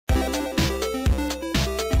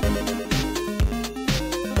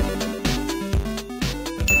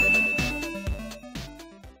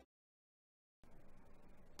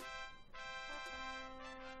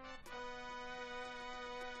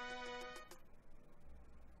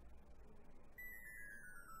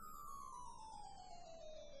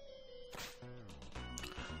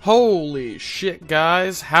Holy shit,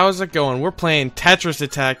 guys. How's it going? We're playing Tetris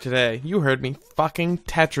Attack today. You heard me. Fucking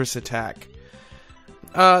Tetris Attack.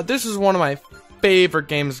 This is one of my favorite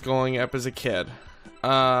games growing up as a kid.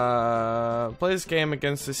 Play this game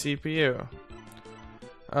against the CPU.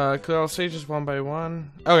 Clear all stages one by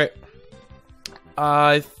one. Okay.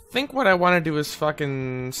 I think what I want to do is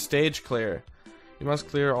fucking stage clear. You must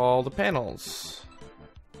clear all the panels.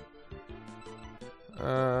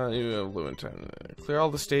 You have blue and ten. Clear all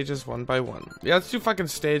the stages one by one. Yeah, let's do fucking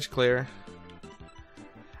stage clear.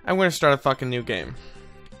 I'm gonna start a fucking new game.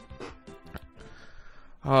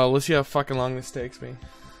 Let's see how fucking long this takes me.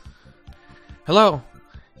 Hello,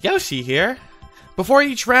 Yoshi here. Before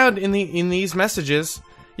each round in these messages,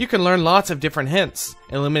 you can learn lots of different hints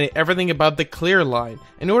and eliminate everything above the clear line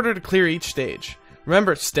in order to clear each stage.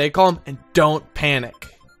 Remember, stay calm and don't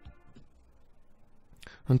panic.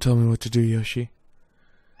 Don't tell me what to do, Yoshi.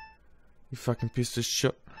 You fucking piece of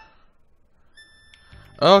shit.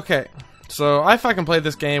 Okay, so I fucking played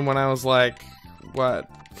this game when I was like, what,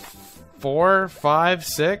 4, 5,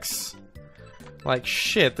 6? Like,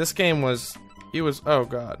 shit, this game was, oh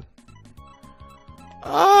god.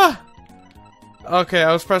 Ah! Okay,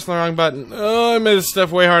 I was pressing the wrong button. Oh, I made this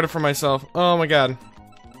stuff way harder for myself. Oh my god.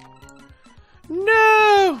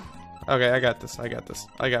 No! Okay, I got this, I got this,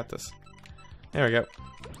 I got this. There we go.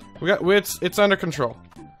 It's under control.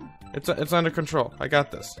 It's under control. I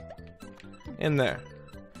got this. In there.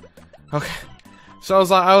 Okay. So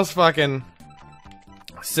I was fucking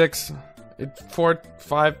 4,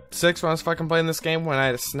 5, 6 when I was fucking playing this game when I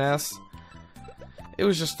had a SNES. It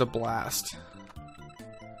was just a blast.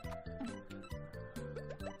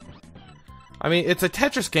 I mean, it's a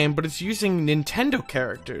Tetris game, but it's using Nintendo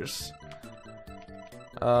characters.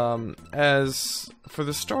 As for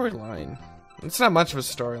the storyline. It's not much of a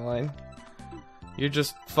storyline. You're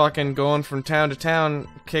just fucking going from town to town,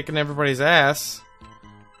 kicking everybody's ass.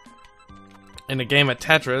 In a game of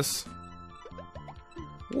Tetris.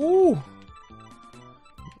 Woo!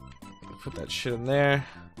 Put that shit in there.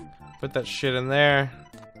 Put that shit in there.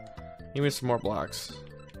 Give me some more blocks.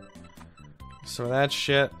 Some of that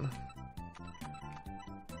shit.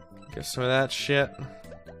 Get some of that shit.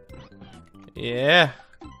 Yeah.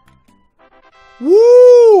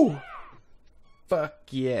 Woo! Fuck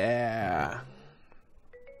yeah.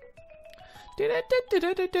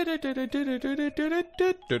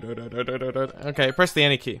 Okay, press the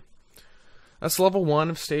any key. That's level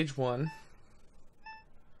 1 of stage 1.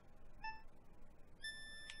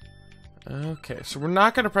 Okay, so we're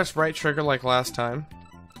not gonna press right trigger like last time,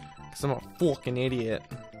 because I'm a fucking idiot.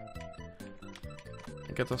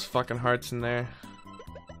 Get those fucking hearts in there.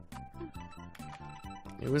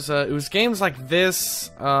 It was games like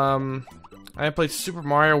this. I played Super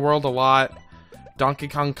Mario World a lot, Donkey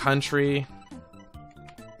Kong Country.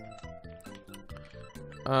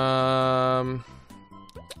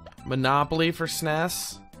 Monopoly for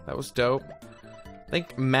SNES. That was dope. I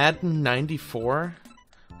think Madden 94,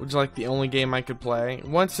 which is like the only game I could play.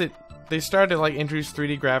 Once they started like introduce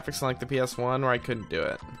 3D graphics on like the PS1, where I couldn't do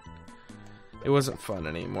it. It wasn't fun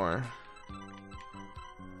anymore.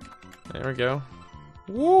 There we go.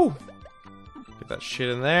 Woo! Get that shit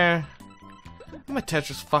in there. I'm a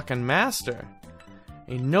Tetris fucking master.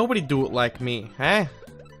 Ain't nobody do it like me, eh?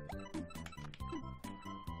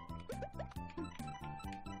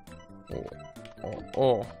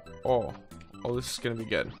 Oh, this is gonna be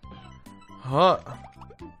good. Huh.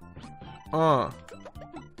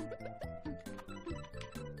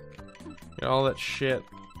 Get all that shit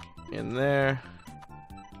in there.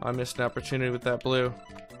 I missed an opportunity with that blue.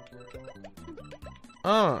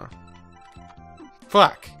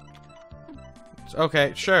 Fuck.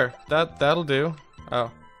 Okay, sure. That'll do. Oh.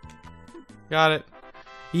 Got it.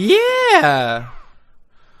 Yeah!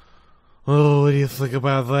 Oh, what do you think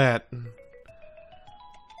about that?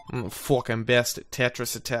 I'm the fucking best at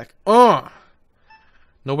Tetris Attack.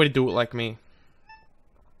 Nobody do it like me.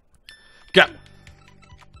 Go!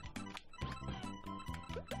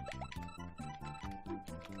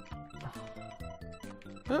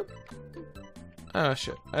 Oh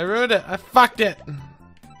shit. I ruined it. I fucked it.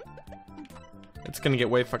 It's gonna get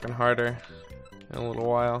way fucking harder in a little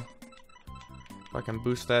while. If I can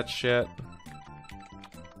boost that shit.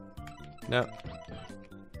 Nope.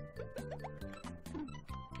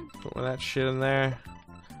 Put one of that shit in there.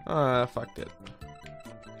 Oh, I fucked it.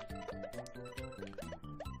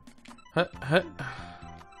 Huh.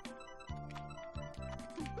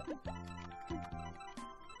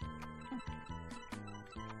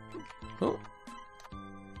 Oh.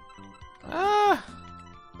 Ah.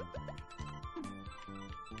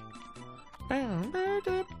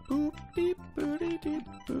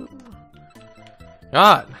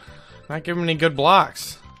 God, not giving me any good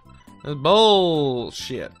blocks. That's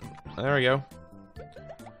bullshit. There we go.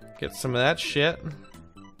 Get some of that shit.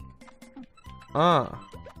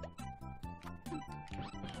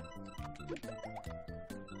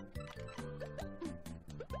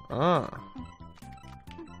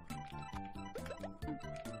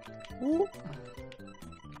 Ooh.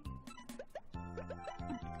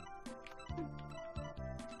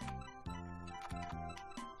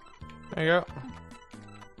 There you go.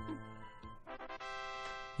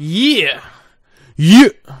 Yeah! Yeah!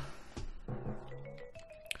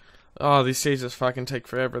 Oh, these stages fucking take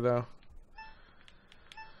forever, though.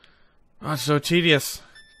 Oh, it's so tedious.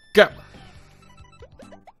 Go!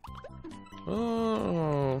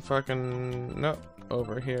 Oh, fucking... No,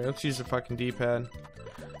 over here. Let's use the fucking D-pad.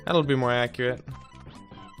 That'll be more accurate.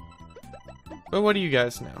 But what do you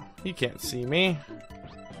guys know? You can't see me.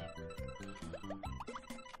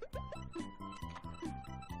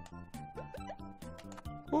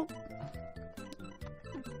 Whoop.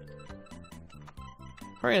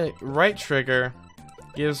 Right trigger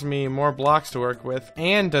gives me more blocks to work with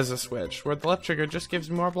and does a switch, where the left trigger just gives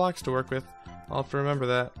me more blocks to work with. I'll have to remember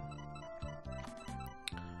that.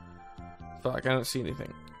 Fuck, I don't see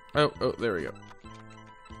anything. Oh, there we go.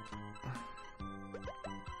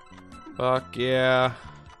 Fuck yeah.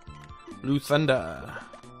 Blue Thunder.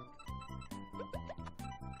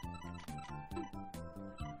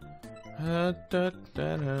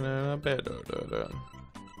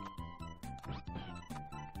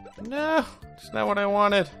 No, it's not what I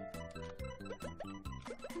wanted.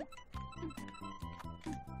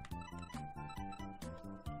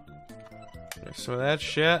 Get some of that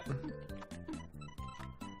shit.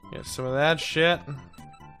 Get some of that shit.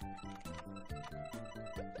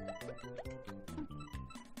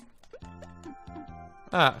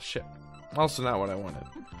 Ah, shit. Also not what I wanted.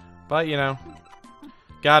 But, you know.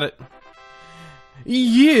 Got it.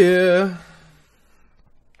 Yeah!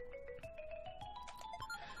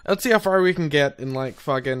 Let's see how far we can get in, like,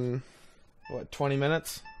 fucking... What, 20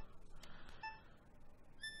 minutes?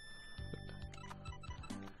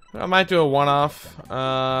 I might do a one-off.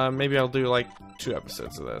 Maybe I'll do, like, 2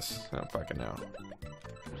 episodes of this. I don't fucking know.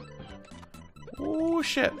 Oh,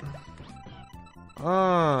 shit.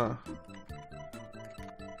 Oh,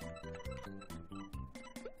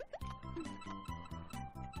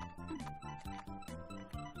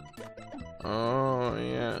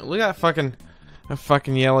 yeah. Look at that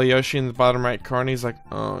fucking yellow Yoshi in the bottom right corner. He's like,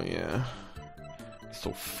 oh, yeah.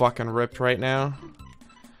 So fucking ripped right now.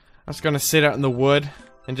 I was gonna sit out in the wood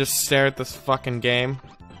and just stare at this fucking game.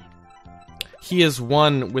 He is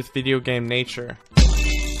one with video game nature.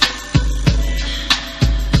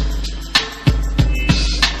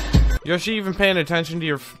 Yoshi even paying attention to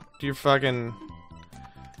your fucking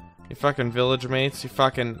village mates, your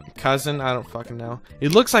fucking cousin? I don't fucking know. He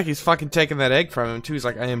looks like he's fucking taking that egg from him too. He's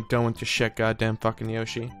like, I am done with your shit, goddamn fucking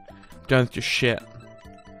Yoshi. I'm done with your shit.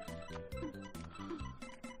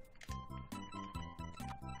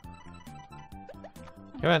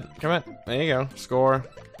 Come on, come on. There you go. Score.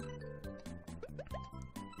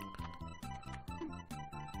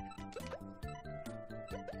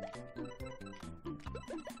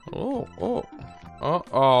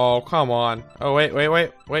 Oh, come on. Oh,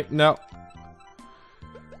 wait, no.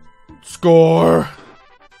 Score!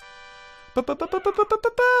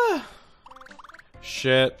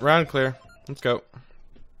 Shit. Round clear. Let's go.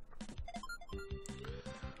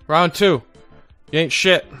 Round 2. You ain't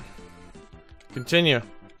shit. Continue.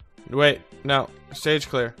 Wait, no. Stage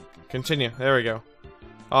clear. Continue. There we go.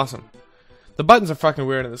 Awesome. The buttons are fucking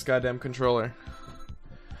weird in this goddamn controller.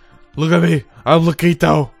 Look at me. I'm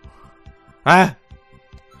Loquito. Huh?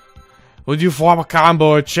 Would you form a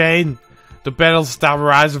combo or chain? The battles stop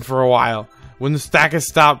rising for a while. When the stackers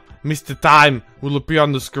stop, Mr. Time will appear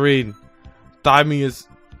on the screen. Timing is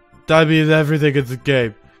everything in the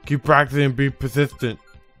game. Keep practicing and be persistent.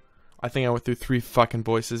 I think I went through 3 fucking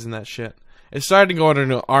voices in that shit. It started to go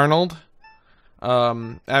under Arnold.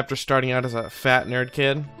 After starting out as a fat nerd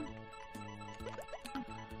kid.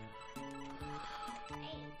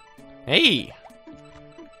 Hey!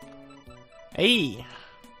 Hey!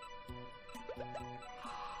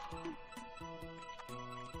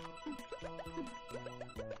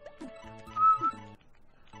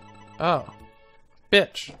 Oh.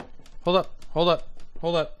 Bitch. Hold up. Hold up.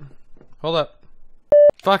 Hold up. Hold up.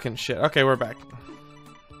 Fucking shit. Okay, we're back.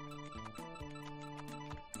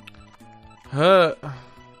 There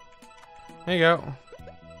you go.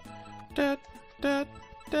 Da, da,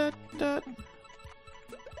 da, da.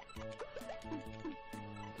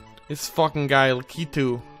 This fucking guy,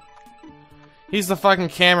 Lakitu. He's the fucking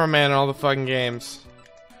cameraman in all the fucking games.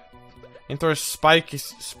 And throws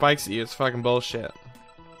spikes at you. It's fucking bullshit.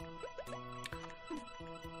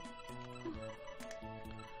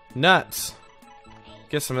 Nuts.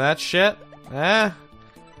 Get some of that shit. How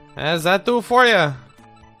does that do for you?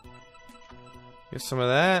 Get some of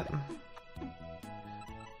that.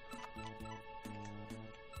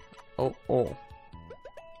 Oh.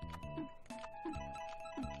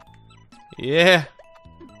 Yeah.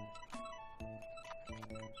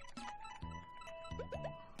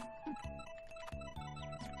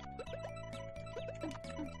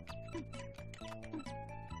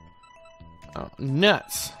 Oh,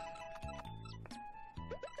 nuts.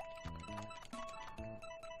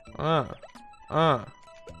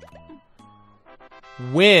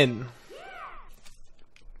 Win.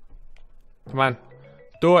 Come on.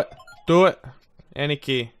 Do it. Do it. Any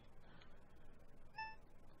key.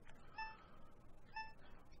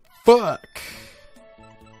 Fuck.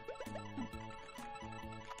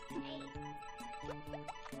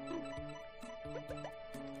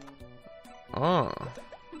 Oh.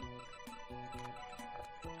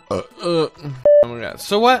 Oh my god.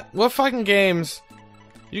 So what fucking games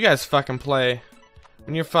you guys fucking play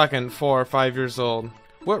when you're fucking 4 or 5 years old?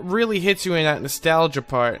 What really hits you in that nostalgia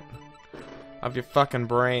part of your fucking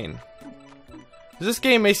brain? This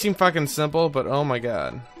game may seem fucking simple, but oh my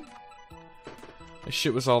god. This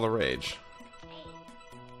shit was all the rage.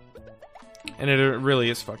 And it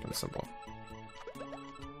really is fucking simple.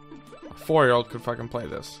 A 4-year-old could fucking play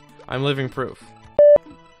this. I'm living proof.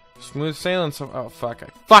 Smooth sailing, so oh fuck, I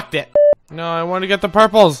fucked it. No, I want to get the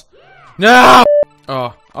purples. No.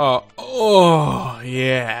 Oh,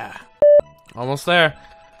 yeah. Almost there.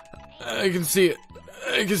 I can see it.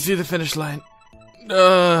 I can see the finish line.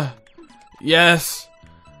 Yes.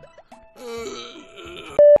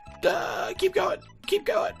 Keep going. Keep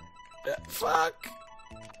going. Fuck.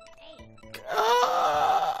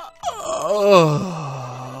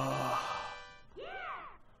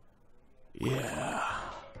 Yeah.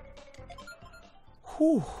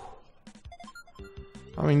 Whew.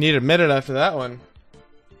 I mean, need a minute after that one.